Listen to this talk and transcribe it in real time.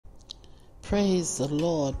Praise the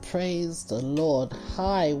Lord. Praise the Lord.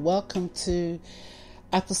 Hi, welcome to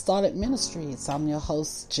Apostolic Ministries. I'm your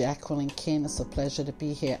host, Jacqueline King. It's a pleasure to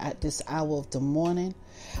be here at this hour of the morning.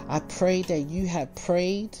 I pray that you have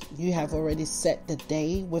prayed. You have already set the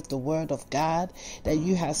day with the word of God, that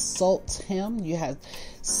you have sought him. You have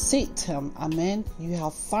seeked him. Amen. You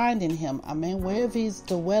have finding him. Amen. Wherever his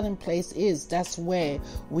dwelling place is, that's where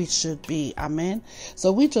we should be. Amen.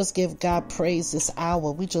 So we just give God praise this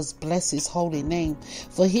hour. We just bless his holy name.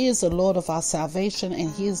 For he is the Lord of our salvation,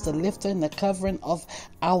 and he is the lifter and the covering of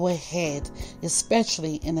our head,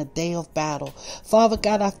 especially in a day of battle. Father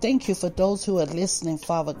God, I thank you for those who are listening,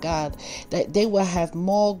 Father God, that they will have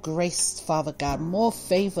more grace, Father God, more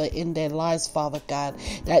favor in their lives, Father God,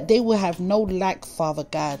 that they will have no lack, Father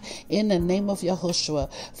God, in the name of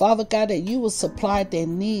Yahushua. Father God, that you will supply their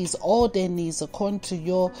needs, all their needs, according to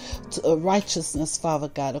your righteousness, Father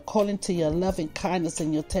God, according to your loving kindness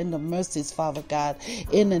and your tender mercies, Father God,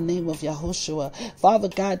 in the name of Yahushua. Father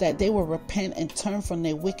God, that they will repent and turn from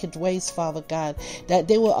their wicked ways, Father God, that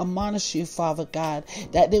they will admonish you, Father God,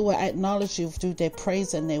 that they will acknowledge you through their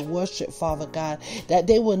praise and their worship, Father God, that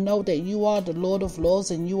they will know that you are the Lord of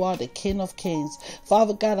Lords and you are the King of Kings.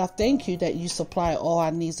 Father God, I thank you that you supply all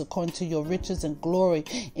our needs according to your riches and glory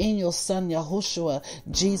in your Son, Yahushua,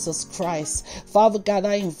 Jesus Christ. Father God,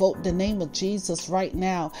 I invoke the name of Jesus right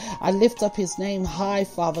now. I lift up his name high,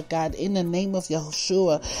 Father God, in the name of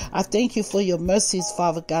Yahushua. I thank you for your mercies,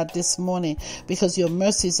 Father God, this morning, because your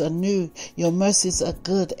mercies are new. Your mercies are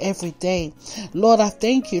good every day. Lord, I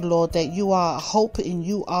thank you, Lord, that you are our hope and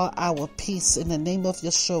you are our peace in the name of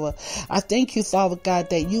Yeshua. I thank you, Father God,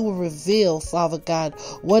 that you will reveal, Father God,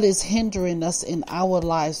 what is hindering us in our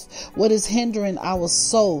lives, what is hindering our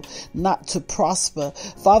soul not to prosper.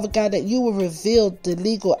 Father God, that you will reveal the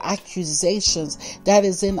legal accusations that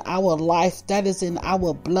is in our life, that is in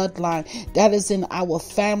our bloodline, that is in our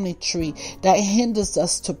family tree, that hinders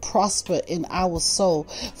us to prosper in our soul.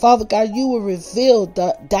 Father God, you will reveal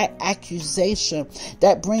that accusation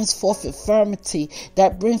that brings forth infirmity,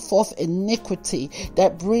 that brings forth iniquity,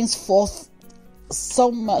 that brings forth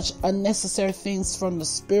so much unnecessary things from the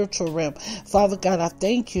spiritual realm. Father God, I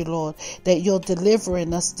thank you, Lord, that you're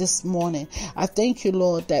delivering us this morning. I thank you,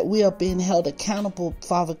 Lord, that we are being held accountable,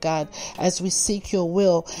 Father God, as we seek your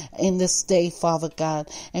will in this day, Father God.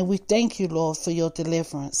 And we thank you, Lord, for your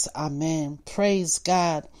deliverance. Amen. Praise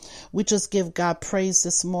God. We just give God praise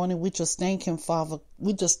this morning. We just thank him, Father.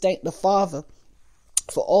 We just thank the Father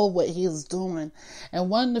for all what he is doing. And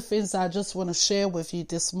one of the things I just want to share with you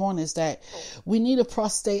this morning is that we need to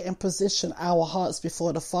prostrate and position our hearts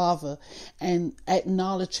before the Father and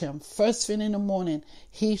acknowledge him. First thing in the morning,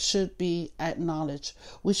 he should be acknowledged.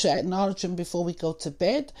 We should acknowledge him before we go to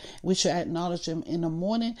bed. We should acknowledge him in the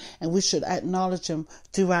morning, and we should acknowledge him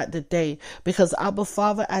throughout the day, because Abba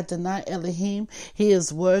Father Adonai Elohim, he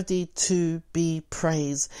is worthy to be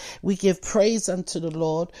praised. We give praise unto the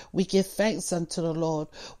Lord. We give thanks unto the Lord.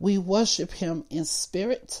 We worship him in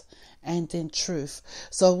spirit and in truth.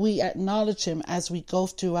 So we acknowledge him as we go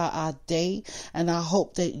throughout our day, and I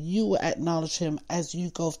hope that you will acknowledge him as you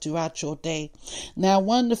go throughout your day. Now,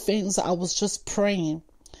 one of the things I was just praying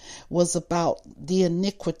was about the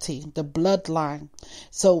iniquity, the bloodline.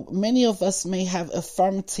 So many of us may have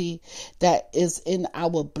infirmity that is in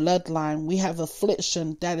our bloodline. We have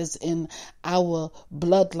affliction that is in our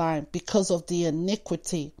bloodline because of the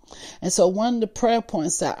iniquity. And so one of the prayer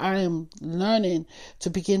points that I am learning to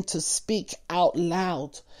begin to speak out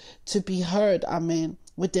loud, to be heard, amen,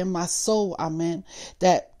 within my soul, amen,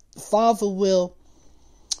 that Father will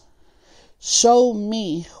show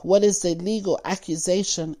me what is the legal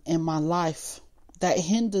accusation in my life that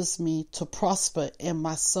hinders me to prosper in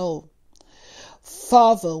my soul.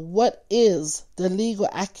 Father, what is the legal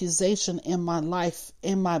accusation in my life,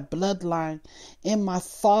 in my bloodline, in my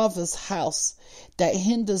father's house that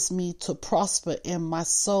hinders me to prosper in my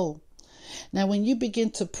soul? Now, when you begin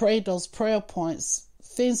to pray those prayer points,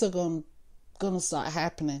 things are going to start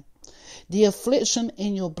happening. The affliction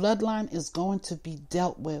in your bloodline is going to be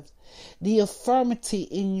dealt with. The infirmity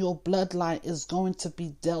in your bloodline is going to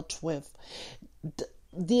be dealt with.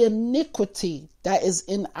 The iniquity that is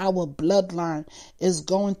in our bloodline is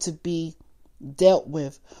going to be dealt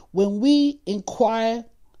with. When we inquire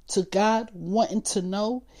to God, wanting to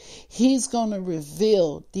know, he's going to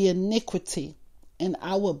reveal the iniquity in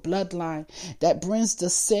our bloodline that brings the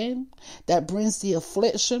sin, that brings the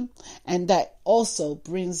affliction, and that also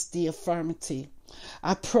brings the infirmity.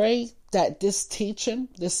 I pray that this teaching,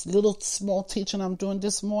 this little small teaching I'm doing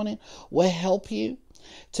this morning, will help you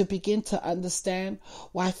to begin to understand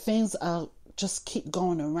why things are just keep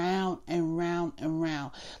going around and round and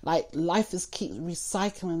round. Like life is keep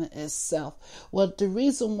recycling itself. Well, the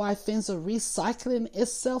reason why things are recycling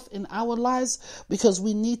itself in our lives, because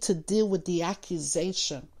we need to deal with the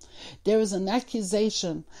accusation. There is an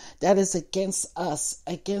accusation that is against us,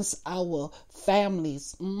 against our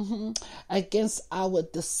families, against our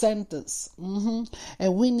descendants.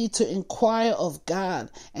 And we need to inquire of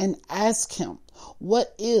God and ask him,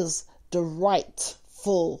 what is the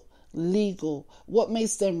rightful legal? What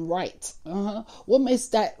makes them right? What makes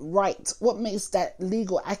that right? What makes that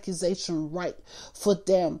legal accusation right for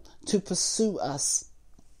them to pursue us?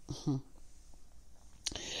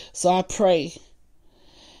 So I pray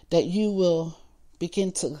that you will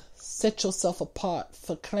begin to set yourself apart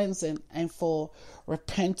for cleansing and for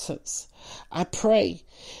repentance. I pray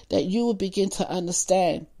that you will begin to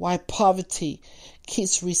understand why poverty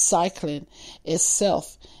keeps recycling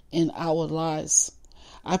itself in our lives.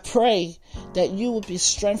 I pray that you will be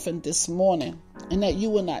strengthened this morning and that you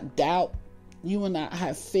will not doubt, you will not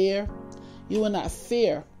have fear, you will not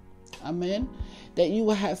fear. Amen. That you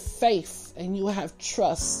will have faith and you will have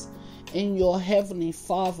trust in your Heavenly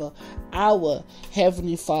Father, our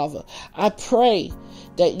Heavenly Father. I pray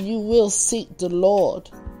that you will seek the Lord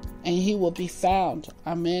and he will be found.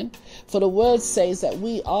 Amen. For the word says that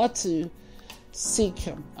we are to seek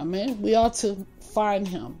him. Amen. We are to find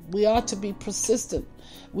him. We are to be persistent.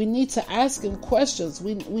 We need to ask him questions.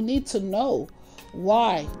 We need to know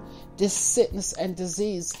why this sickness and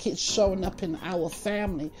disease keeps showing up in our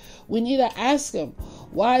family. We need to ask him,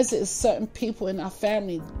 why is it certain people in our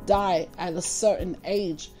family die at a certain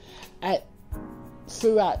age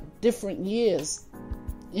throughout different years?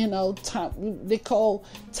 You know, they call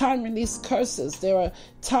time release curses. There are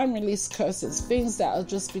time release curses, things that are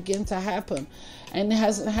just begin to happen. And it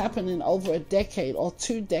hasn't happened in over a decade or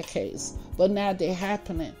 2 decades, but now they're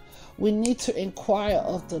happening. We need to inquire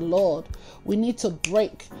of the Lord. We need to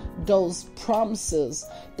break those promises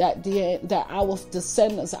that our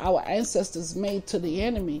descendants, our ancestors made to the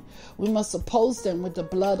enemy. We must oppose them with the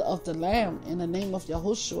blood of the Lamb in the name of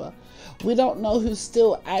Yahushua. We don't know who's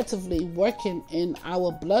still actively working in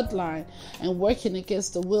our bloodline and working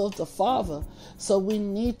against the will of the Father. So we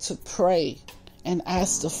need to pray and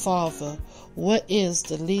ask the Father, what is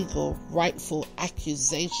the legal, rightful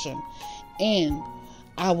accusation in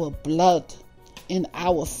our blood, in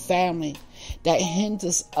our family, that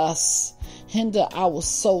hinders us, hinder our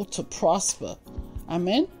soul to prosper?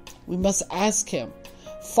 Amen. We must ask him,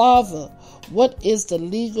 Father, what is the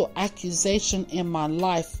legal accusation in my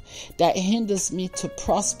life that hinders me to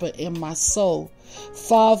prosper in my soul?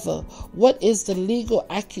 Father, what is the legal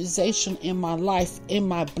accusation in my life, in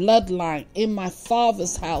my bloodline, in my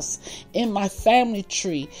father's house, in my family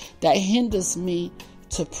tree that hinders me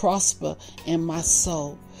to prosper in my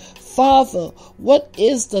soul? Father, what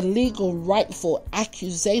is the legal, rightful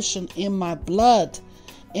accusation in my blood,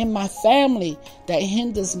 in my family that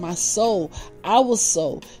hinders my soul, our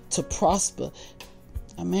soul, to prosper?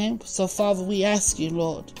 Amen. So, Father, we ask you,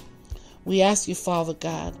 Lord. We ask you, Father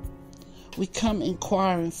God. We come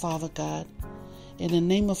inquiring, Father God, in the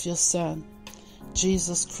name of your Son,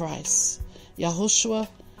 Jesus Christ, Yahushua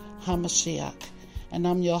HaMashiach. And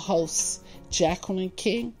I'm your host, Jacqueline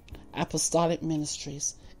King, Apostolic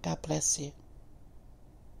Ministries. God bless you.